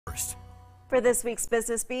first. For this week's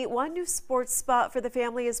Business Beat, one new sports spot for the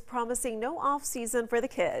family is promising no off-season for the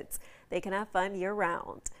kids. They can have fun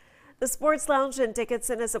year-round. The Sports Lounge in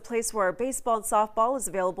Dickinson is a place where baseball and softball is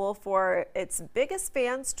available for its biggest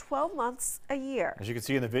fans 12 months a year. As you can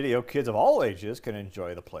see in the video, kids of all ages can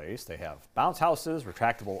enjoy the place. They have bounce houses,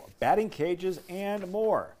 retractable batting cages, and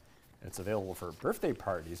more. It's available for birthday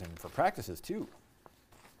parties and for practices too.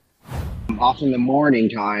 Off in the morning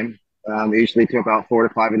time, usually to about 4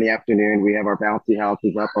 to 5 in the afternoon, we have our bouncy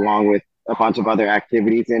houses up along with a bunch of other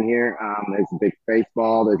activities in here. There's a big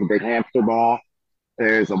baseball, there's a big hamster ball,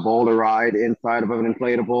 there's a boulder ride inside of an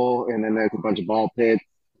inflatable, and then there's a bunch of ball pits,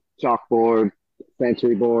 chalkboard,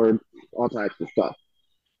 century board, all types of stuff.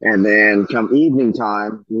 And then come evening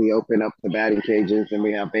time, we open up the batting cages and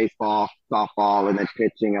we have baseball, softball, and then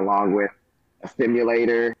pitching along with a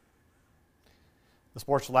simulator. The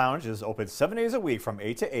Sports Lounge is open 7 days a week from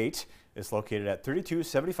 8 to 8. It's located at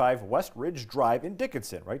 3275 West Ridge Drive in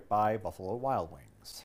Dickinson, right by Buffalo Wild Wings.